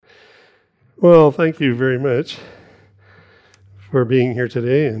Well, thank you very much for being here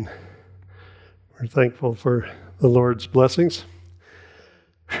today, and we're thankful for the Lord's blessings.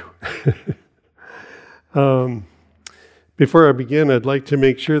 Before I begin, I'd like to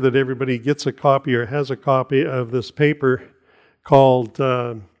make sure that everybody gets a copy or has a copy of this paper called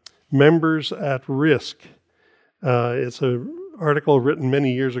Members at Risk. It's an article written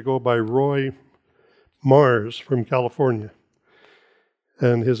many years ago by Roy Mars from California.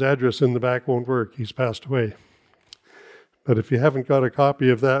 And his address in the back won't work. He's passed away. But if you haven't got a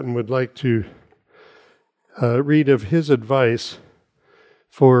copy of that and would like to read of his advice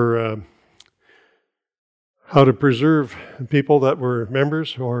for how to preserve people that were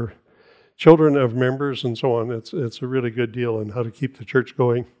members or children of members and so on, it's a really good deal on how to keep the church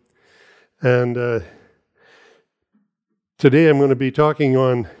going. And today I'm going to be talking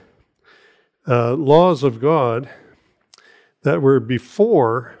on laws of God that were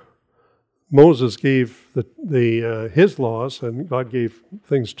before Moses gave his laws, and God gave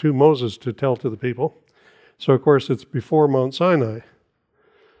things to Moses to tell to the people. So, of course, it's before Mount Sinai.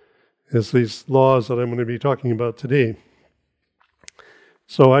 It's these laws that I'm going to be talking about today.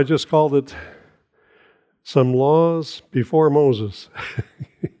 So I just called it Some Laws Before Moses.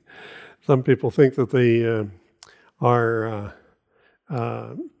 Some people think that they are...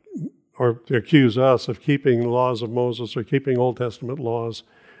 or they accuse us of keeping the laws of Moses or keeping Old Testament laws.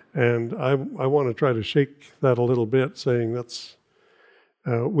 And I want to try to shake that a little bit, saying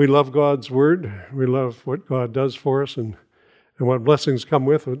we love God's word. We love what God does for us and what blessings come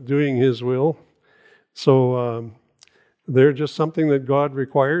with doing his will. So they're just something that God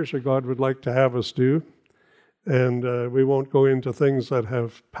requires or God would like to have us do. And we won't go into things that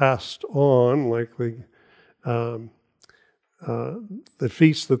have passed on, like the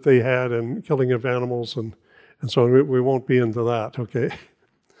feast that they had and killing of animals and so on. We won't be into that, okay?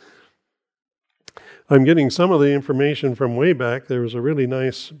 I'm getting some of the information from way back. There was a really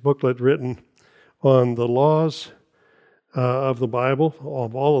nice booklet written on the laws of the Bible,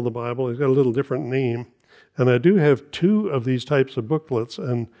 of all of the Bible. It's got a little different name. And I do have 2 of these types of booklets,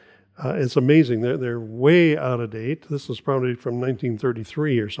 and it's amazing. They're way out of date. This is probably from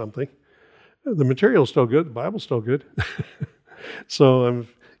 1933 or something. The material's still good. The Bible's still good. So I'm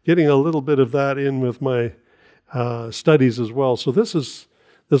getting a little bit of that in with my studies as well. So this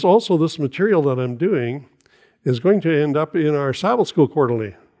material that I'm doing is going to end up in our Sabbath School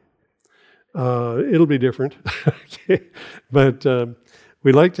Quarterly. It'll be different. Okay. But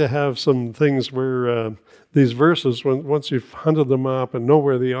we like to have some things where these verses, once you've hunted them up and know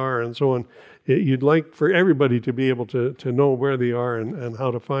where they are and so on, you'd like for everybody to be able to know where they are and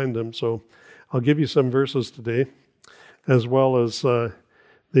how to find them. So I'll give you some verses today, as well as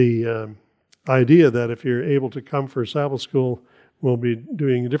the idea that if you're able to come for Sabbath school, we'll be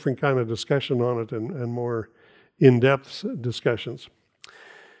doing a different kind of discussion on it and more in-depth discussions.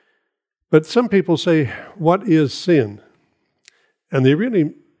 But some people say, what is sin? And they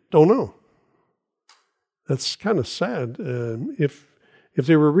really don't know. That's kind of sad. If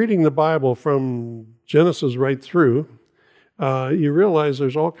they were reading the Bible from Genesis right through, you realize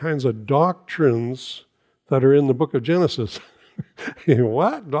there's all kinds of doctrines that are in the book of Genesis.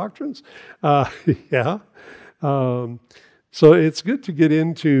 What? Doctrines? Yeah. So it's good to get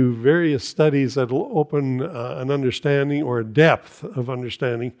into various studies that will open an understanding or a depth of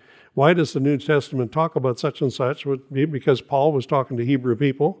understanding. Why does the New Testament talk about such and such? Because Paul was talking to Hebrew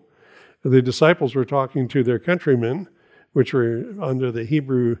people. The disciples were talking to their countrymen, which were under the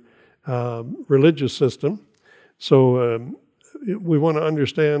Hebrew religious system. So we want to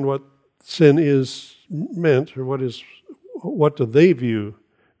understand what sin is meant, or what do they view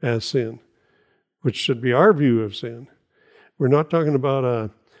as sin, which should be our view of sin. We're not talking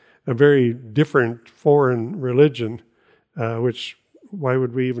about a very different foreign religion, which why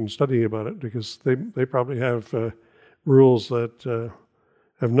would we even study about it? Because they probably have rules that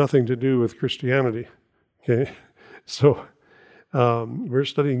have nothing to do with Christianity. Okay, so we're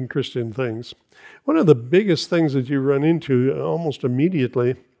studying Christian things. One of the biggest things that you run into almost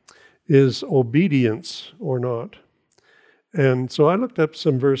immediately is obedience or not. And so I looked up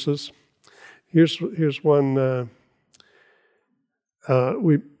some verses. Here's one.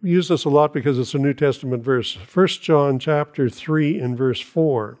 We use this a lot because it's a New Testament verse. 1 John chapter 3 and verse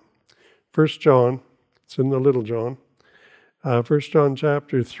 4. 1 John, it's in the little John. 1 John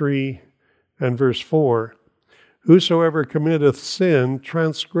chapter 3 and verse 4. Whosoever committeth sin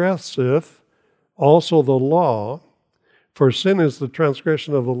transgresseth also the law, for sin is the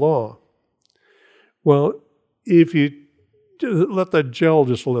transgression of the law. Well, if you let that gel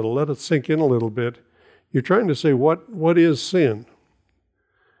just a little, let it sink in a little bit, you're trying to say what is sin?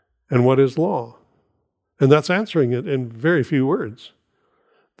 And what is law? And that's answering it in very few words.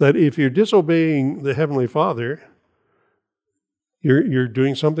 That if you're disobeying the Heavenly Father, you're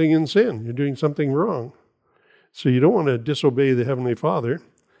doing something in sin. You're doing something wrong. So you don't want to disobey the Heavenly Father.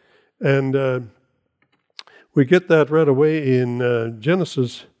 And we get that right away in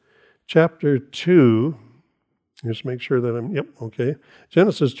Genesis chapter 2. Just make sure that okay.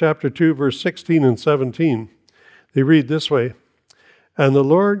 Genesis chapter 2, verse 16 and 17. They read this way, "And the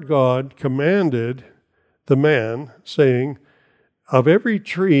Lord God commanded the man, saying, Of every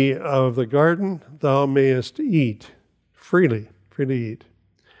tree of the garden thou mayest eat, freely eat."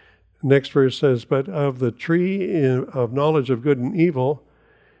 The next verse says, "But of the tree of knowledge of good and evil,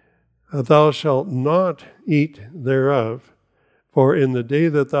 thou shalt not eat thereof, for in the day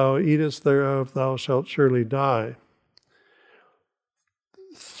that thou eatest thereof, thou shalt surely die."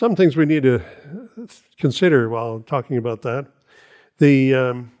 Some things we need to consider while talking about that.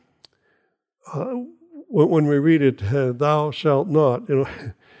 When we read it, "thou shalt not,"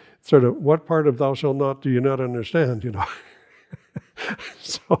 sort of, what part of "thou shalt not" do you not understand?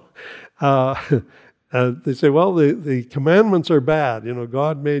 So they say, well, the commandments are bad.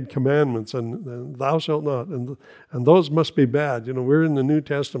 God made commandments, and "thou shalt not," and those must be bad. We're in the New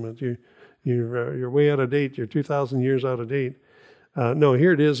Testament. You're way out of date. You're 2,000 years out of date. No,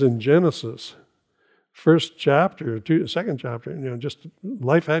 here it is in Genesis, first chapter, second chapter. Just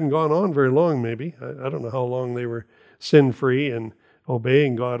life hadn't gone on very long. Maybe I don't know how long they were sin-free and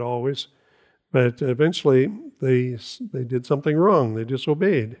obeying God always, but eventually they did something wrong. They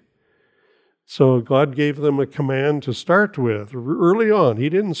disobeyed. So God gave them a command to start with early on. He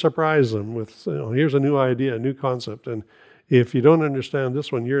didn't surprise them with, here's a new idea, a new concept, and if you don't understand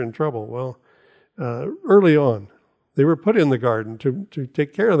this one, you're in trouble. Well, early on, they were put in the garden to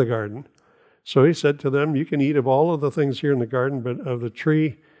take care of the garden. So he said to them, you can eat of all of the things here in the garden, but of the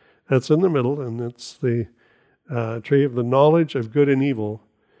tree that's in the middle, and it's the tree of the knowledge of good and evil.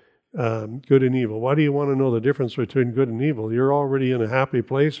 Good and evil. Why do you want to know the difference between good and evil? You're already in a happy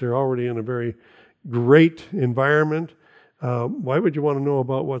place. You're already in a very great environment. Why would you want to know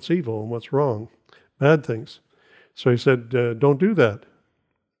about what's evil and what's wrong? Bad things. So he said, don't do that.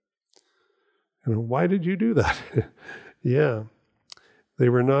 Why did you do that? Yeah. They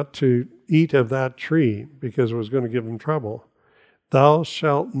were not to eat of that tree because it was going to give them trouble. Thou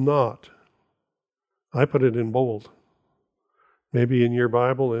shalt not. I put it in bold. Maybe in your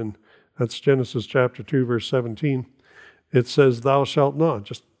Bible, and that's Genesis chapter 2, verse 17, it says, thou shalt not.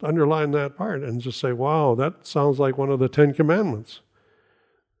 Just underline that part and just say, wow, that sounds like one of the 10 Commandments.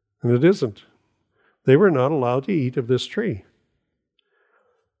 And it isn't. They were not allowed to eat of this tree.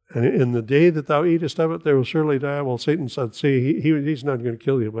 And in the day that thou eatest of it, they will surely die. Well, Satan said, see, he's not going to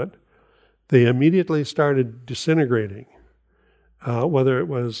kill you, but they immediately started disintegrating. Whether it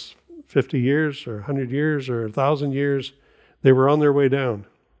was 50 years or 100 years or 1,000 years, they were on their way down.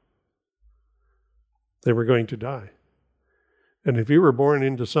 They were going to die. And if you were born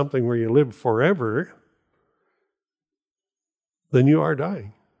into something where you live forever, then you are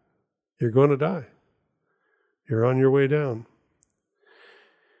dying. You're going to die. You're on your way down.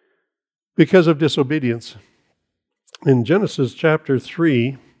 Because of disobedience. In Genesis chapter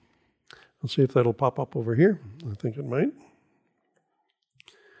 3, let's see if that'll pop up over here. I think it might.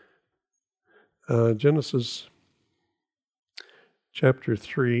 Genesis chapter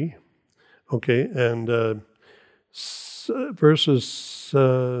 3. Okay, and verses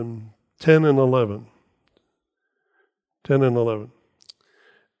 10 and 11. 10 and 11.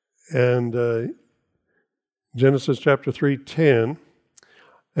 And Genesis chapter 3, 10.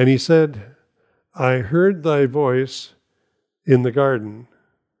 And he said, I heard thy voice in the garden,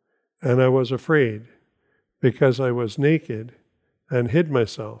 and I was afraid, because I was naked and hid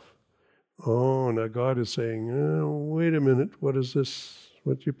myself. Oh, now God is saying, wait a minute, what is this?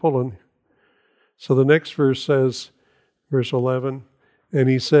 What you pulling? So the next verse says, verse 11, and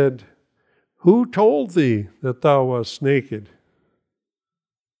he said, who told thee that thou wast naked?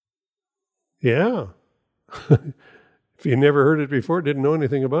 Yeah. If you never heard it before, didn't know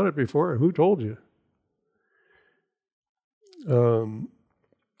anything about it before, who told you?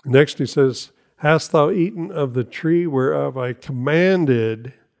 Next he says, hast thou eaten of the tree whereof I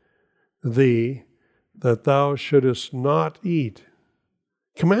commanded thee that thou shouldest not eat?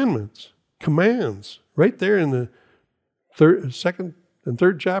 Commandments, commands, right there in the second and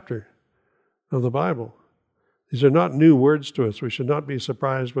third chapter of the Bible. These are not new words to us. We should not be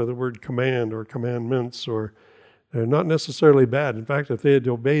surprised by the word command or commandments, or they're not necessarily bad. In fact, if they had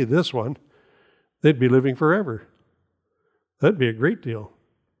to obey this one, they'd be living forever. That'd be a great deal.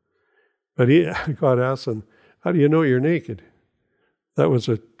 But God asked them, how do you know you're naked? That was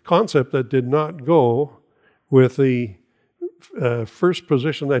a concept that did not go with the first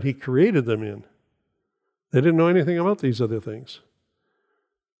position that he created them in. They didn't know anything about these other things.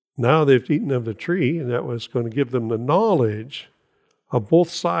 Now they've eaten of the tree, and that was going to give them the knowledge of both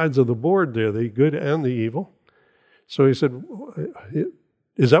sides of the board there, the good and the evil. So he said,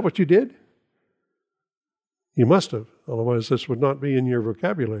 is that what you did? You must have. Otherwise, this would not be in your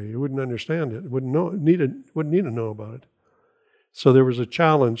vocabulary. You wouldn't understand it. Wouldn't need to know about it. So there was a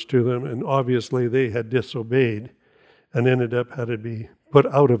challenge to them, and obviously they had disobeyed and ended up had to be put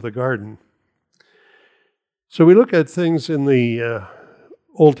out of the garden. So we look at things in the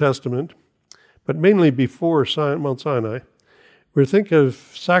Old Testament, but mainly before Mount Sinai. We think of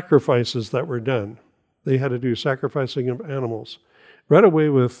sacrifices that were done. They had to do sacrificing of animals. Right away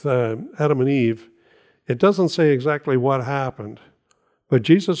with Adam and Eve, it doesn't say exactly what happened, but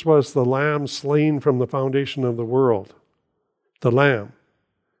Jesus was the lamb slain from the foundation of the world. The lamb.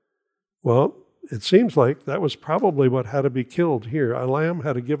 Well, it seems like that was probably what had to be killed here. A lamb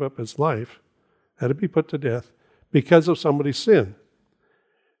had to give up its life, had to be put to death because of somebody's sin.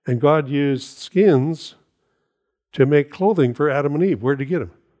 And God used skins to make clothing for Adam and Eve. Where'd he get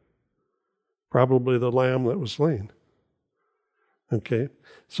them? Probably the lamb that was slain. Okay,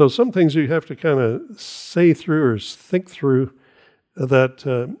 so some things you have to kind of say through or think through that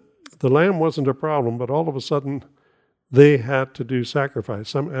the lamb wasn't a problem, but all of a sudden they had to do sacrifice.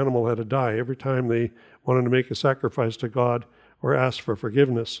 Some animal had to die every time they wanted to make a sacrifice to God or ask for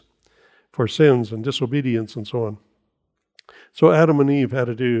forgiveness for sins and disobedience and so on. So Adam and Eve had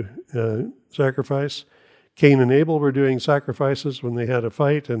to do sacrifice. Cain and Abel were doing sacrifices when they had a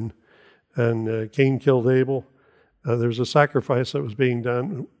fight, and Cain killed Abel. There was a sacrifice that was being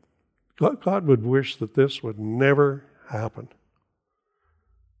done. God would wish that this would never happen.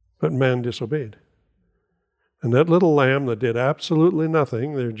 But man disobeyed. And that little lamb that did absolutely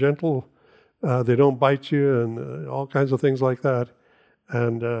nothing, they're gentle, they don't bite you, and all kinds of things like that.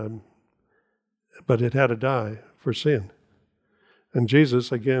 And but it had to die for sin. And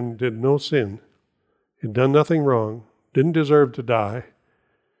Jesus, again, did no sin. He'd done nothing wrong, didn't deserve to die,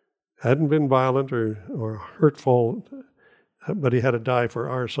 hadn't been violent or hurtful, but he had to die for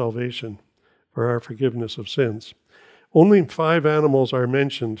our salvation, for our forgiveness of sins. Only 5 animals are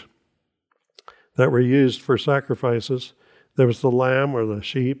mentioned that were used for sacrifices. There was the lamb or the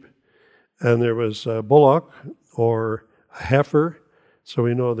sheep, and there was a bullock or a heifer, so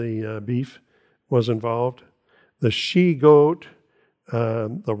we know the beef was involved. The she-goat,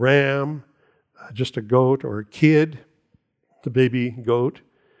 the ram, just a goat or a kid, the baby goat,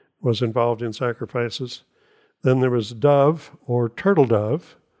 was involved in sacrifices. Then there was dove or turtle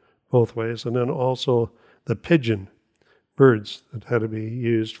dove, both ways, and then also the pigeon, birds that had to be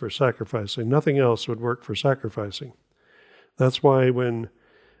used for sacrificing. Nothing else would work for sacrificing. That's why when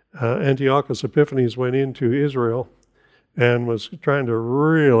Antiochus Epiphanes went into Israel and was trying to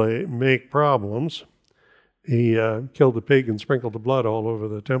really make problems, he killed the pig and sprinkled the blood all over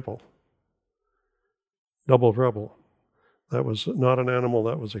the temple. Double trouble. That was not an animal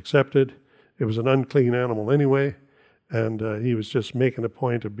that was accepted. It was an unclean animal anyway, and he was just making a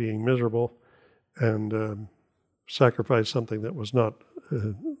point of being miserable and sacrificed something that was not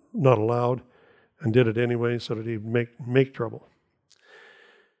allowed, and did it anyway so that he'd make trouble.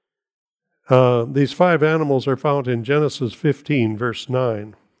 These 5 animals are found in Genesis 15, verse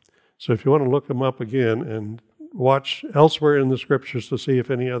 9. So if you want to look them up again and watch elsewhere in the scriptures to see if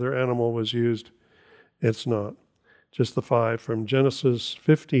any other animal was used, it's not. Just the 5 from Genesis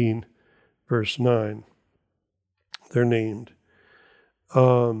 15, verse 9. They're named.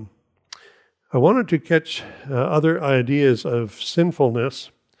 I wanted to catch other ideas of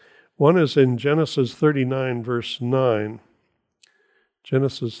sinfulness. One is in Genesis 39, verse 9.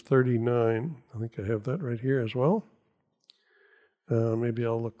 Genesis 39, I think I have that right here as well. Maybe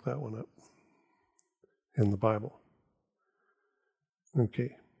I'll look that one up in the Bible.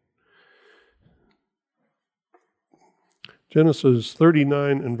 Okay. Genesis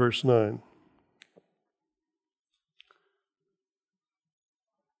 39 and verse 9.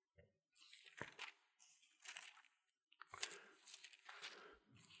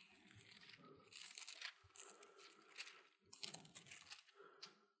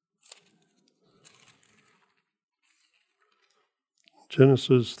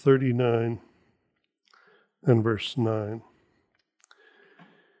 Genesis 39 and verse 9.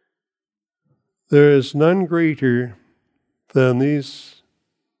 There is none greater than these.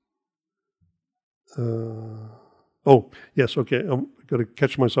 Yes, okay. I'm going to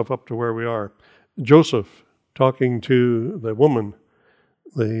catch myself up to where we are. Joseph talking to the woman,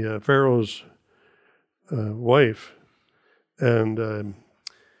 the Pharaoh's wife, and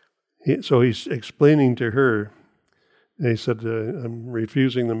So he's explaining to her, and he said, I'm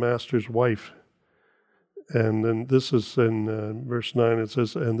refusing the master's wife. And then this is in verse 9, it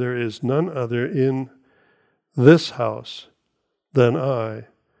says, and there is none other in this house than I.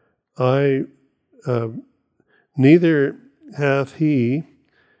 Neither hath he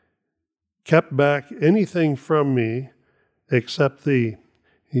kept back anything from me except thee.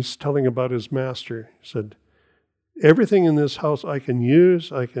 He's telling about his master. He said, everything in this house I can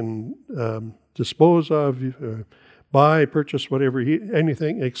use, I can dispose of, buy, purchase, whatever,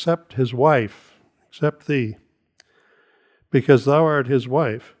 anything except his wife, except thee, because thou art his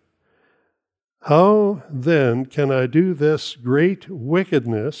wife. How then can I do this great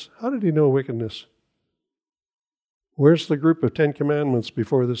wickedness? How did he know wickedness? Where's the group of 10 Commandments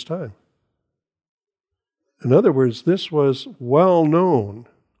before this time? In other words, this was well known,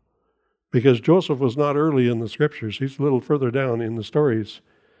 because Joseph was not early in the scriptures. He's a little further down in the stories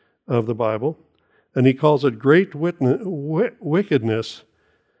of the Bible. And he calls it great wickedness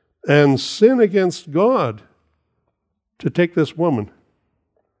and sin against God to take this woman.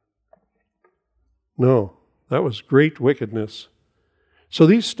 No, that was great wickedness. So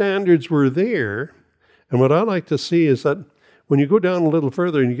these standards were there. And what I like to see is that when you go down a little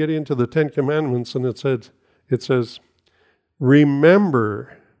further and you get into the 10 Commandments, and it says,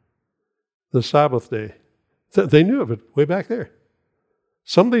 remember the Sabbath day. They knew of it way back there.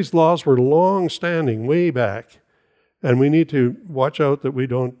 Some of these laws were long-standing, way back, and we need to watch out that we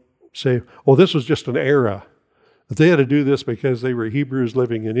don't say, oh, this was just an era. That they had to do this because they were Hebrews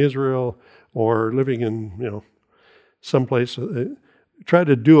living in Israel or living in, someplace. Try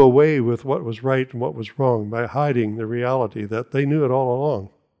to do away with what was right and what was wrong by hiding the reality that they knew it all along.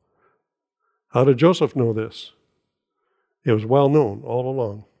 How did Joseph know this? It was well known all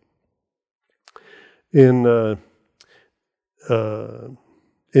along. In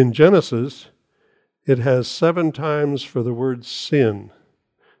Genesis, it has 7 times for the word sin.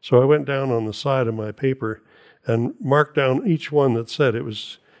 So I went down on the side of my paper and marked down each one that said it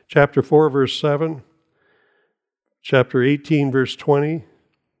was chapter 4, verse 7, chapter 18, verse 20,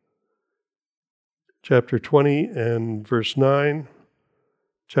 chapter 20 and verse 9,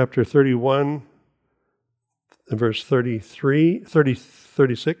 chapter 31 and verse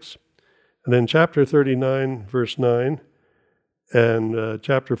 36, and then chapter 39, verse 9, and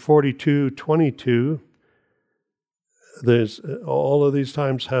chapter 42, 22. There's all of these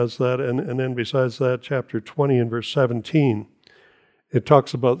times has that, and then besides that, chapter 20 and verse 17, it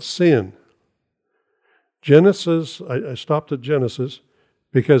talks about sin. Genesis, I stopped at Genesis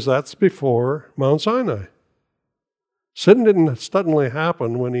because that's before Mount Sinai. Sin didn't suddenly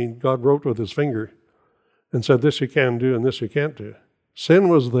happen when God wrote with his finger and said, this you can do and this you can't do. Sin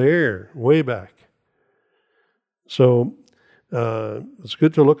was there way back. So it's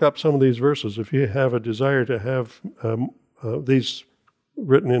good to look up some of these verses. If you have a desire to have these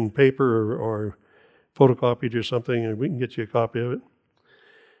written in paper or photocopied or something, and we can get you a copy of it.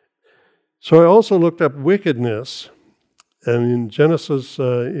 So I also looked up wickedness, and in Genesis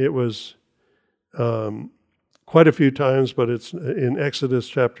it was quite a few times, but it's in Exodus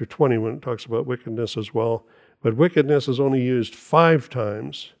chapter 20 when it talks about wickedness as well. But wickedness is only used 5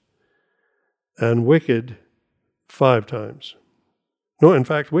 times, and wicked 5 times. No, in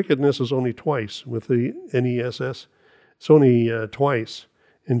fact, wickedness is only twice with the NESS. It's only twice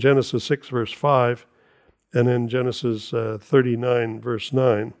in Genesis 6, verse 5, and then Genesis 39, verse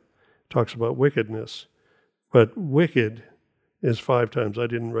 9 talks about wickedness. But wicked is 5 times. I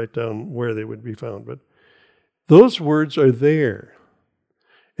didn't write down where they would be found, but those words are there.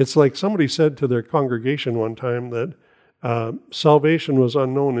 It's like somebody said to their congregation one time that salvation was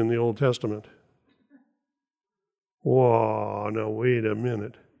unknown in the Old Testament. Whoa, now wait a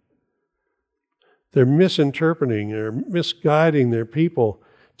minute. They're misinterpreting or misguiding their people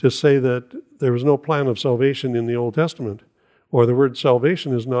to say that there was no plan of salvation in the Old Testament, or the word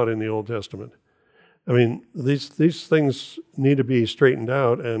salvation is not in the Old Testament. I mean, these things need to be straightened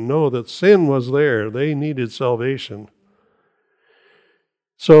out and know that sin was there. They needed salvation.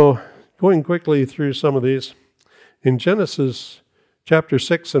 So, going quickly through some of these, in Genesis chapter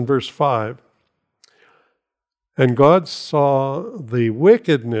 6 and verse 5, and God saw the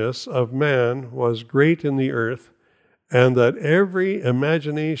wickedness of man was great in the earth, and that every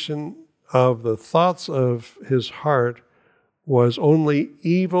imagination of the thoughts of his heart was only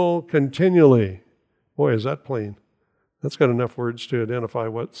evil continually. Boy, is that plain. That's got enough words to identify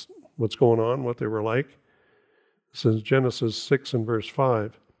what's going on, what they were like. This is Genesis 6 and verse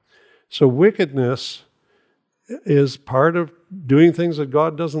 5. So wickedness is part of doing things that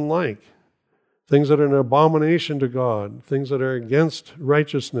God doesn't like. things that are an abomination to God, things that are against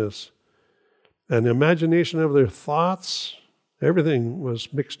righteousness, and the imagination of their thoughts, everything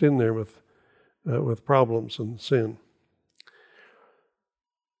was mixed in there with problems and sin.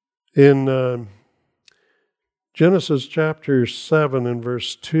 In Genesis chapter 7 and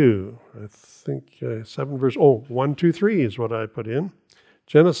verse 2, I think 7 verse, 1, 2, 3 is what I put in.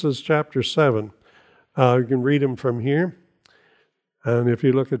 Genesis chapter 7. You can read them from here. And if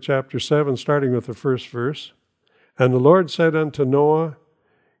you look at chapter 7, starting with the first verse, and the Lord said unto Noah,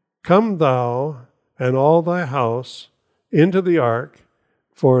 Come thou and all thy house into the ark,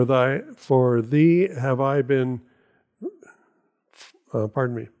 for thee have I been, for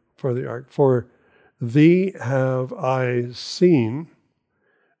the ark, for thee have I seen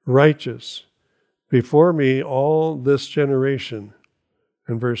righteous before me all this generation.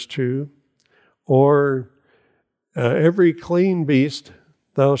 And verse 2, or every clean beast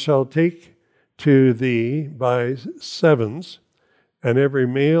thou shalt take to thee by sevens, and every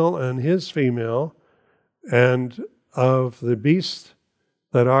male and his female, and of the beasts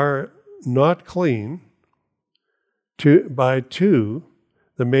that are not clean, by two,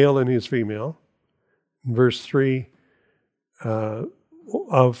 the male and his female. Verse 3,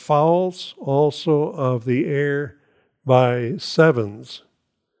 of fowls also of the air by sevens,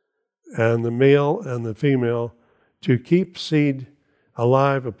 and the male and the female, to keep seed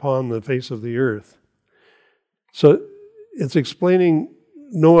alive upon the face of the earth. So it's explaining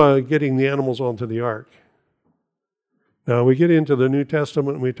Noah getting the animals onto the ark. Now we get into the New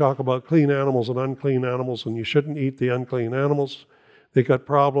Testament and we talk about clean animals and unclean animals, and you shouldn't eat the unclean animals. They got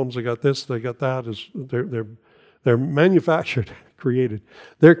problems, they got this, they got that. They're manufactured, created.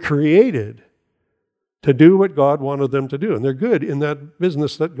 They're created to do what God wanted them to do, and they're good in that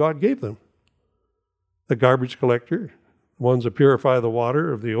business that God gave them. The garbage collector, the ones that purify the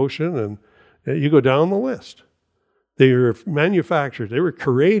water of the ocean, and you go down the list. They were manufactured. They were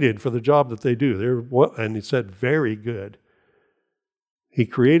created for the job that they do. And he said, very good. He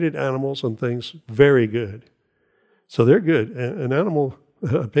created animals and things very good. So they're good. An animal,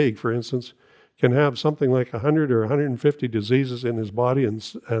 a pig, for instance, can have something like 100 or 150 diseases in his body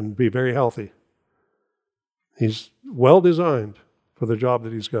and be very healthy. He's well designed for the job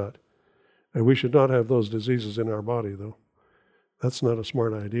that he's got. And we should not have those diseases in our body, though. That's not a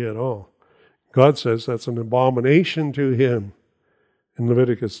smart idea at all. God says that's an abomination to him in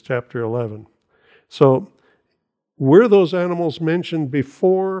Leviticus chapter 11. So, were those animals mentioned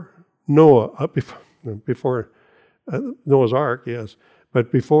before Noah, before Noah's Ark, yes,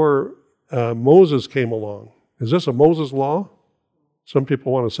 but before Moses came along? Is this a Moses law? Some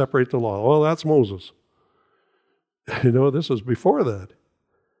people want to separate the law. Well, that's Moses. This is before that.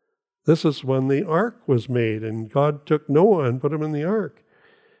 This is when the ark was made, and God took Noah and put him in the ark.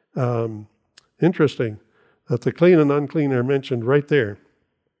 Interesting that the clean and unclean are mentioned right there.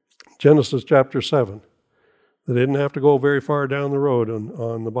 Genesis chapter 7. They didn't have to go very far down the road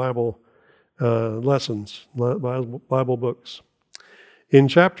on the Bible lessons, Bible books. In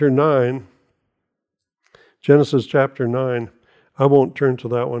chapter 9, Genesis chapter 9, I won't turn to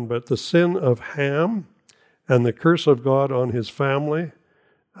that one, but the sin of Ham and the curse of God on his family,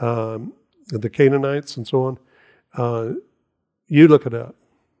 the Canaanites and so on, you look it up.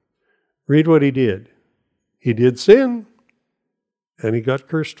 Read what he did. He did sin, and he got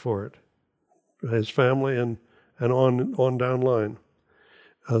cursed for it. His family and on down line.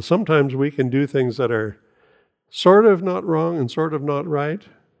 Sometimes we can do things that are sort of not wrong and sort of not right.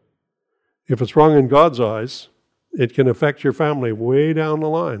 If it's wrong in God's eyes, it can affect your family way down the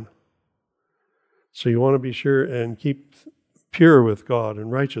line. So you want to be sure and keep pure with God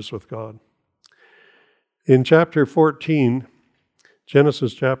and righteous with God. In chapter 14,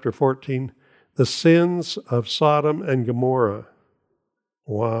 Genesis chapter 14, the sins of Sodom and Gomorrah.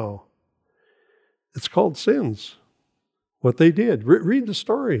 Wow. It's called sins, what they did. Read the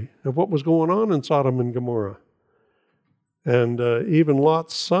story of what was going on in Sodom and Gomorrah. And even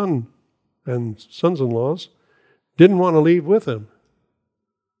Lot's son and sons-in-laws didn't want to leave with him.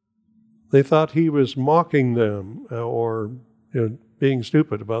 They thought he was mocking them or being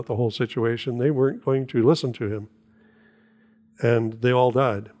stupid about the whole situation. They weren't going to listen to him. And they all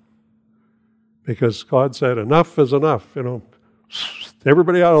died. Because God said, enough is enough.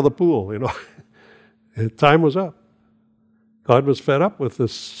 Everybody out of the pool, Time was up. God was fed up with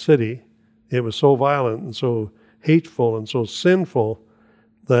this city. It was so violent and so hateful and so sinful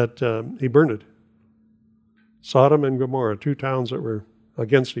that he burned it. Sodom and Gomorrah, two towns that were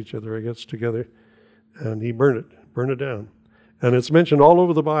against each other, together. And he burned it down. And it's mentioned all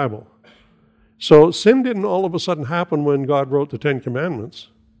over the Bible. So sin didn't all of a sudden happen when God wrote the Ten Commandments.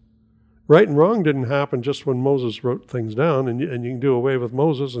 Right and wrong didn't happen just when Moses wrote things down, and you can do away with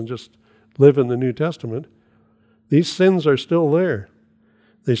Moses and just live in the New Testament. These sins are still there.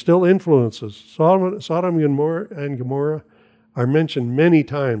 They still influence us. Sodom and Gomorrah are mentioned many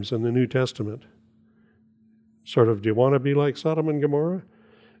times in the New Testament. Sort of, do you want to be like Sodom and Gomorrah?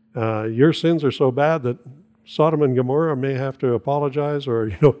 Your sins are so bad that Sodom and Gomorrah may have to apologize,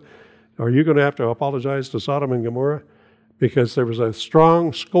 or, are you going to have to apologize to Sodom and Gomorrah? Because there was a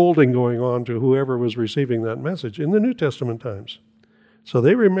strong scolding going on to whoever was receiving that message in the New Testament times. So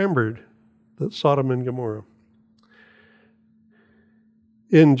they remembered that Sodom and Gomorrah.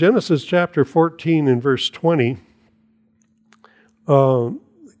 In Genesis chapter 14 and verse 20, so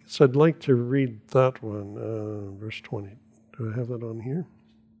I'd like to read that one, verse 20. Do I have that on here?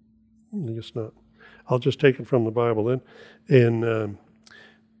 I guess not. I'll just take it from the Bible then. And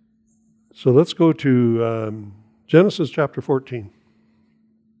so let's go to Genesis chapter 14.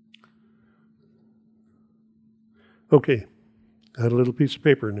 Okay, I had a little piece of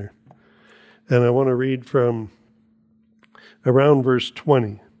paper in there. And I want to read from around verse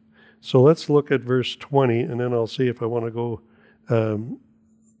 20. So let's look at verse 20, and then I'll see if I want to go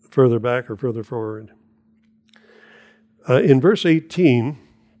further back or further forward. In verse 18,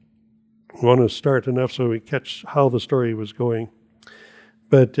 I want to start enough so we catch how the story was going.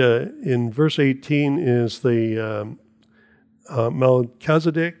 But in verse 18 is the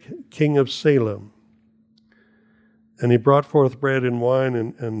Melchizedek, king of Salem. And he brought forth bread and wine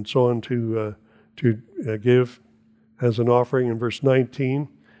and so on to give as an offering in verse 19.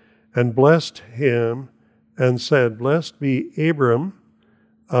 And blessed him and said, Blessed be Abram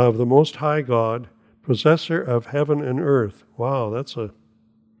of the Most High God, possessor of heaven and earth. Wow, that's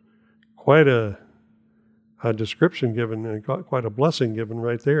quite a description given, and quite a blessing given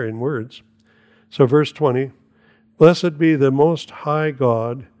right there in words. So verse 20, Blessed be the Most High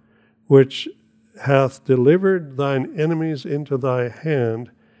God, which hath delivered thine enemies into thy hand,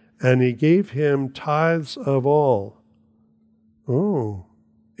 and he gave him tithes of all. Oh,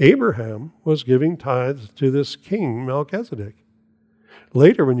 Abraham was giving tithes to this king, Melchizedek.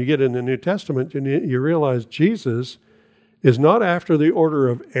 Later, when you get in the New Testament, you realize Jesus is not after the order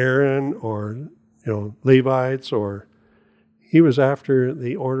of Aaron or Levites, or he was after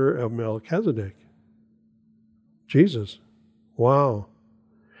the order of Melchizedek. Jesus. Wow.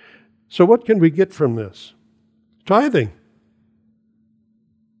 So what can we get from this? Tithing.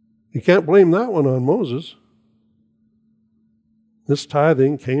 You can't blame that one on Moses. This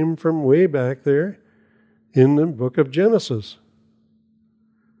tithing came from way back there in the book of Genesis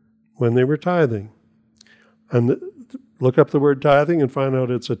when they were tithing. And look up the word tithing and find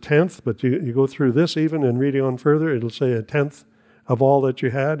out it's a tenth, but you go through this even and reading on further, it'll say a tenth of all that you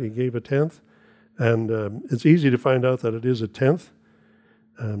had. He gave a tenth. And it's easy to find out that it is a tenth.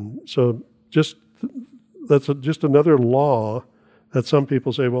 So that's just another law that some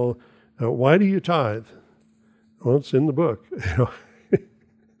people say, well, why do you tithe? Well, it's in the book.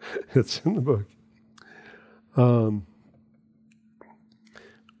 It's in the book.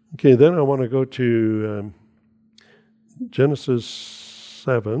 Okay, then I want to go to Genesis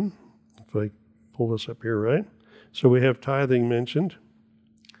 7, if I pull this up here right. So we have tithing mentioned.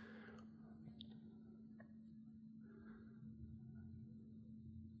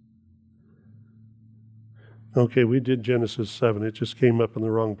 Okay, we did Genesis 7. It just came up in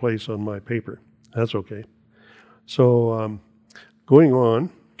the wrong place on my paper. That's okay. So going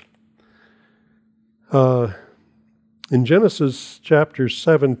on, in Genesis chapter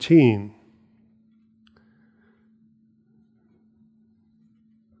 17,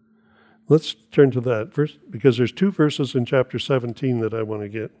 let's turn to that first, because there's two verses in chapter 17 that I want to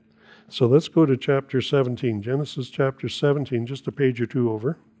get. So let's go to chapter 17, Genesis chapter 17, just a page or two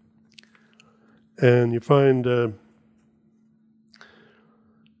over. And you find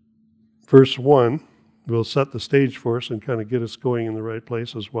verse 1 will set the stage for us and kind of get us going in the right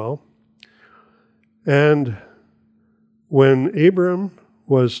place as well. And when Abram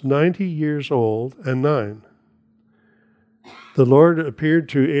was 90 years old and 9, the Lord appeared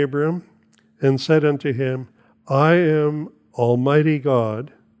to Abram and said unto him, I am Almighty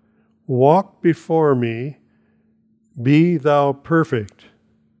God, walk before me, be thou perfect.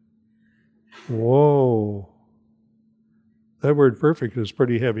 Whoa. That word perfect is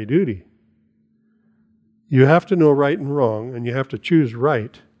pretty heavy duty. You have to know right and wrong, and you have to choose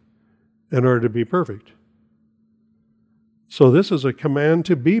right in order to be perfect. So this is a command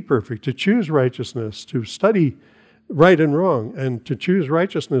to be perfect, to choose righteousness, to study right and wrong, and to choose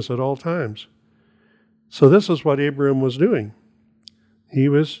righteousness at all times. So this is what Abraham was doing. He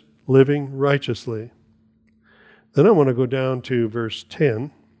was living righteously. Then I want to go down to verse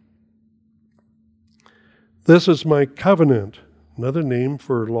 10. This is my covenant, another name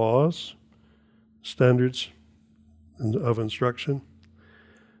for laws, standards of instruction.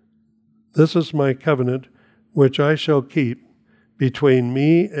 This is my covenant, which I shall keep between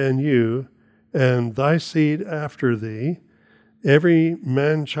me and you and thy seed after thee. Every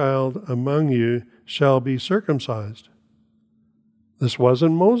man-child among you shall be circumcised. This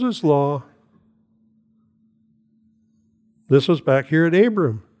wasn't Moses' law. This was back here at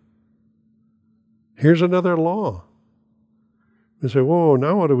Abram. Here's another law. We say, whoa,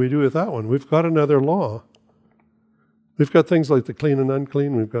 now what do we do with that one? We've got another law. We've got things like the clean and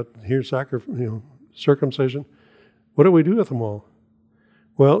unclean. We've got here circumcision. What do we do with them all?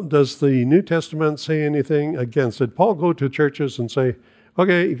 Well, does the New Testament say anything against it? Did Paul go to churches and say,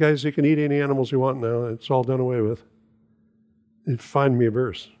 okay, you guys, you can eat any animals you want now. It's all done away with. Find me a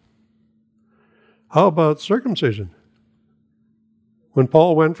verse. How about circumcision? When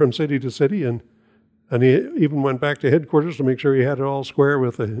Paul went from city to city and he even went back to headquarters to make sure he had it all square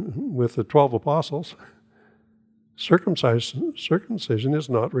with the 12 apostles, circumcision is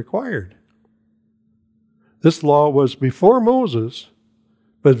not required. This law was before Moses,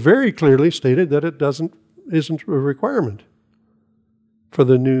 but very clearly stated that it isn't a requirement for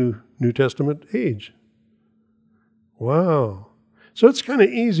the New Testament age. Wow. So it's kind of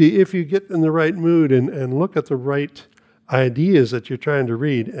easy if you get in the right mood and look at the right ideas that you're trying to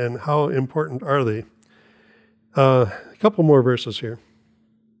read and how important are they. A couple more verses here.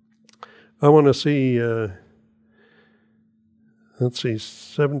 I want to see,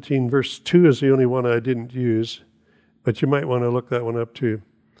 17 verse 2 is the only one I didn't use, but you might want to look that one up too.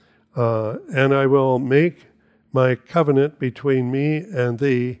 And I will make my covenant between me and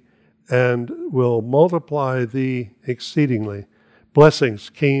thee, and will multiply thee exceedingly. Blessings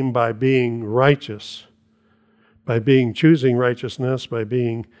came by being righteous, by choosing righteousness, by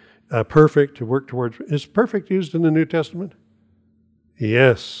being perfect to work towards. Is perfect used in the New Testament?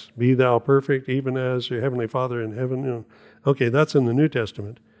 Yes. Be thou perfect, even as your heavenly Father in heaven. Okay, that's in the New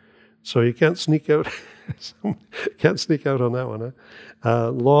Testament. So you can't sneak out. Can't sneak out on that one.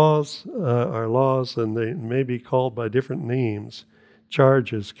 Huh? Laws are laws, and they may be called by different names: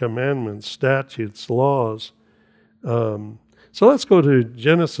 charges, commandments, statutes, laws. So let's go to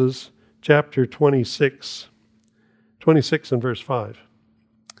Genesis chapter 26. 26 and verse 5.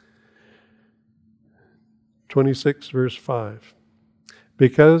 26 verse 5.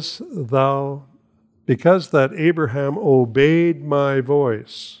 Because that Abraham obeyed my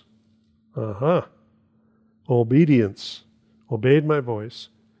voice. Obedience. Obeyed my voice.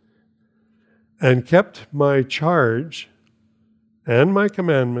 And kept my charge and my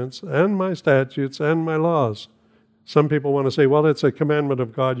commandments and my statutes and my laws. Some people want to say, well, it's a commandment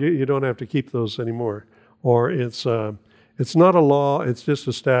of God. You don't have to keep those anymore. Or it's not a law, it's just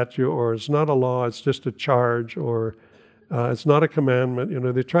a statute. Or it's not a law, it's just a charge. Or it's not a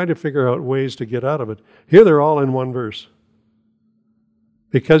commandment. They try to figure out ways to get out of it. Here they're all in one verse.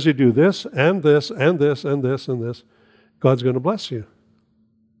 Because you do this and this and this and this and this, God's going to bless you.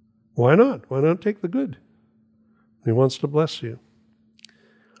 Why not? Why not take the good? He wants to bless you.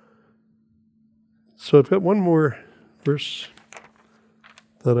 So I've got one more verse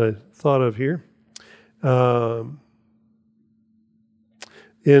that I thought of here.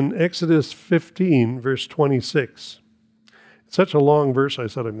 In Exodus 15, verse 26. It's such a long verse, I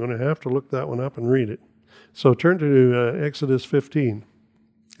said I'm going to have to look that one up and read it. So turn to Exodus 15.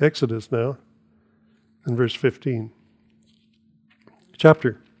 Exodus now, in verse 15.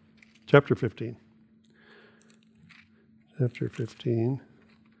 Chapter 15. Chapter 15.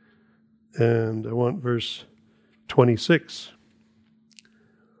 And I want verse 26.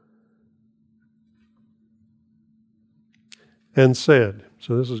 And said,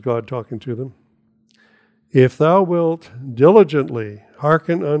 so this is God talking to them, if thou wilt diligently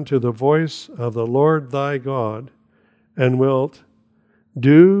hearken unto the voice of the Lord thy God, and wilt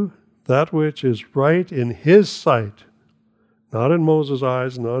do that which is right in his sight, not in Moses'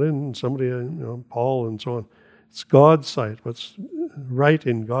 eyes, not in somebody, Paul and so on. It's God's sight, what's right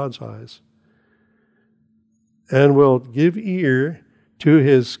in God's eyes. And wilt give ear to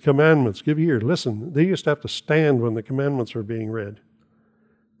his commandments. Give ear. Listen, they used to have to stand when the commandments were being read.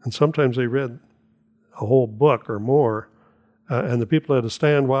 And sometimes they read a whole book or more, and the people had to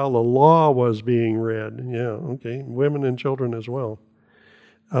stand while the law was being read. Yeah, okay, women and children as well.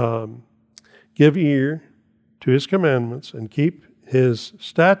 Give ear to his commandments and keep his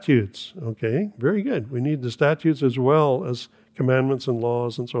statutes. Okay, very good. We need the statutes as well as commandments and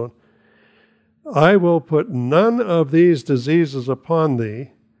laws and so on. I will put none of these diseases upon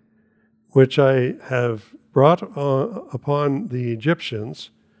thee, which I have brought upon the Egyptians.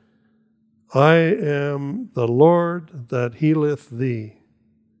 I am the Lord that healeth thee.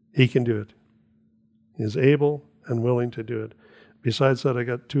 He can do it. He is able and willing to do it. Besides that, I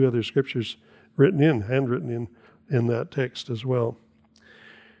got 2 other scriptures handwritten in that text as well.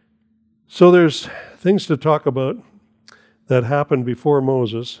 So there's things to talk about that happened before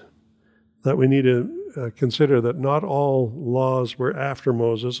Moses that we need to consider, that not all laws were after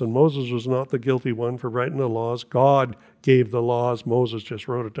Moses, and Moses was not the guilty one for writing the laws. God gave the laws. Moses just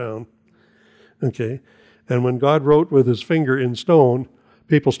wrote it down. Okay? And when God wrote with his finger in stone,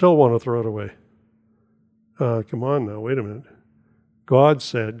 people still want to throw it away. Come on now, wait a minute. God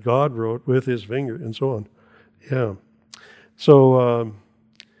said, God wrote with his finger, and so on. Yeah. So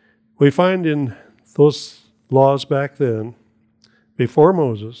we find in those laws back then, before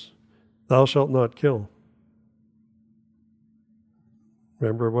Moses, thou shalt not kill.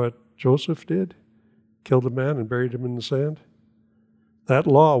 Remember what Joseph did? Killed a man and buried him in the sand? That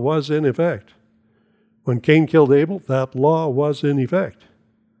law was in effect. When Cain killed Abel, that law was in effect.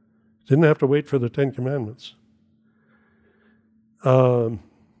 Didn't have to wait for the 10 Commandments. When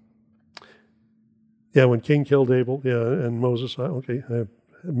Cain killed Abel, and Moses, I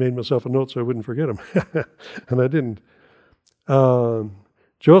made myself a note so I wouldn't forget him. And I didn't.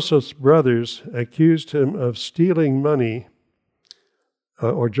 Joseph's brothers accused him of stealing money,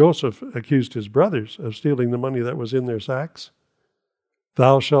 or Joseph accused his brothers of stealing the money that was in their sacks.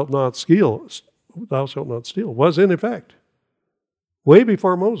 Thou shalt not steal, was in effect. Way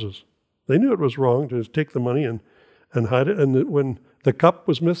before Moses. They knew it was wrong to take the money and hide it. And when the cup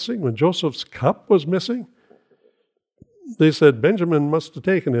was missing, when Joseph's cup was missing, they said, Benjamin must have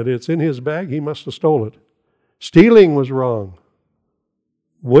taken it. It's in his bag. He must have stole it. Stealing was wrong.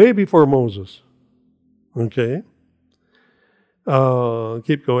 Way before Moses. Okay.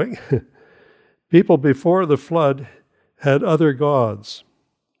 Keep going. People before the flood had other gods,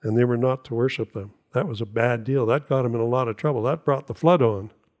 and they were not to worship them. That was a bad deal. That got them in a lot of trouble. That brought the flood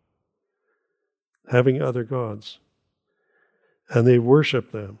on. Having other gods. And they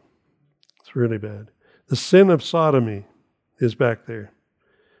worship them. It's really bad. The sin of sodomy is back there.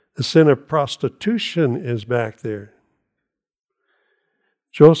 The sin of prostitution is back there.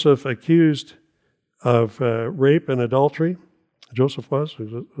 Joseph accused of rape and adultery. Joseph was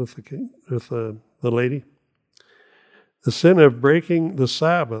with the lady. The sin of breaking the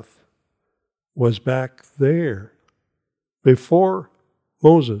Sabbath was back there before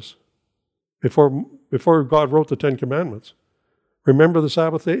Moses, before God wrote the 10 Commandments. Remember the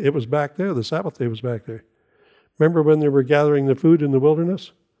Sabbath day? It was back there. The Sabbath day was back there. Remember when they were gathering the food in the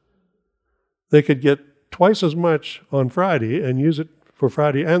wilderness? They could get twice as much on Friday and use it for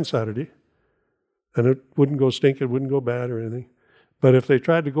Friday and Saturday. And it wouldn't go stink, it wouldn't go bad or anything. But if they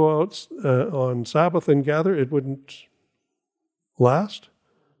tried to go out on Sabbath and gather, it wouldn't last.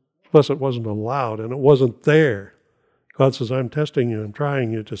 Plus, it wasn't allowed and it wasn't there. God says, I'm testing you, I'm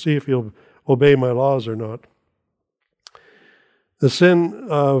trying you to see if you'll obey my laws or not. The sin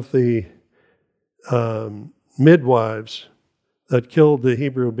of the midwives that killed the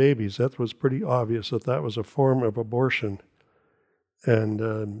Hebrew babies, that was pretty obvious that was a form of abortion.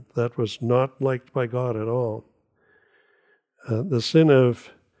 And that was not liked by God at all. The sin of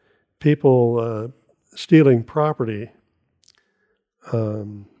people stealing property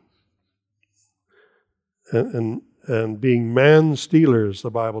and being man-stealers,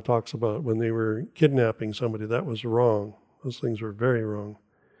 the Bible talks about, when they were kidnapping somebody, that was wrong. Those things were very wrong.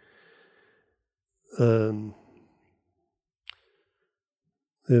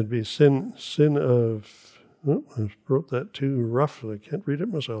 There'd be sin of... Oh, I wrote that too roughly. I can't read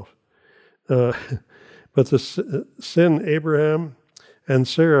it myself. But the sin Abraham and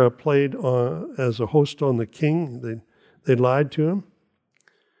Sarah played as a host on the king. They lied to him.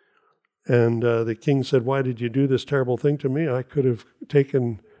 And the king said, why did you do this terrible thing to me? I could have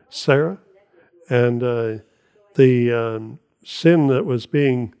taken Sarah. And the sin that was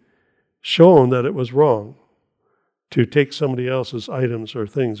being shown that it was wrong to take somebody else's items or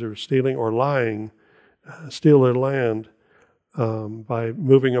things, or stealing or lying, steal their land by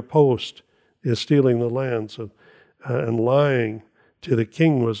moving a post is stealing the land. So, and lying to the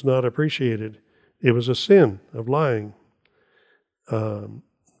king was not appreciated. It was a sin of lying.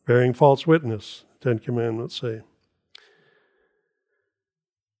 Bearing false witness, 10 Commandments say.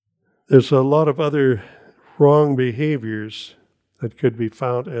 There's a lot of other wrong behaviors that could be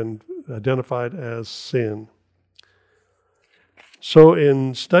found and identified as sin. So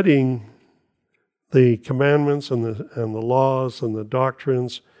in studying the commandments and the laws and the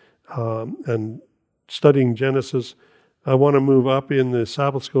doctrines and studying Genesis, I want to move up in the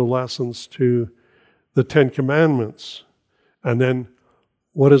Sabbath school lessons to the 10 Commandments. And then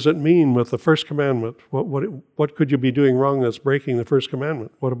what does it mean with the first commandment? What could you be doing wrong that's breaking the first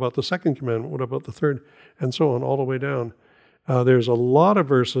commandment? What about the second commandment? What about the third? And so on, all the way down. There's a lot of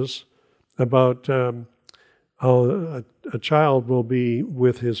verses about how a child will be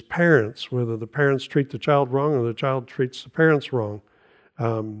with his parents, whether the parents treat the child wrong or the child treats the parents wrong.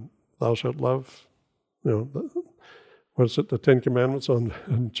 Thou shalt love, what is it, the 10 Commandments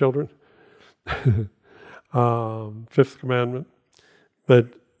on children? Fifth commandment. But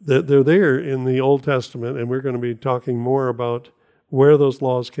they're there in the Old Testament, and we're going to be talking more about where those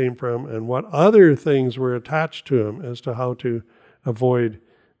laws came from and what other things were attached to them as to how to avoid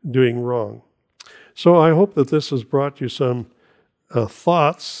doing wrong. So I hope that this has brought you some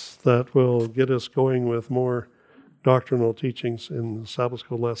thoughts that will get us going with more doctrinal teachings in the Sabbath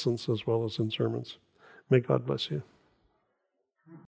school lessons as well as in sermons. May God bless you.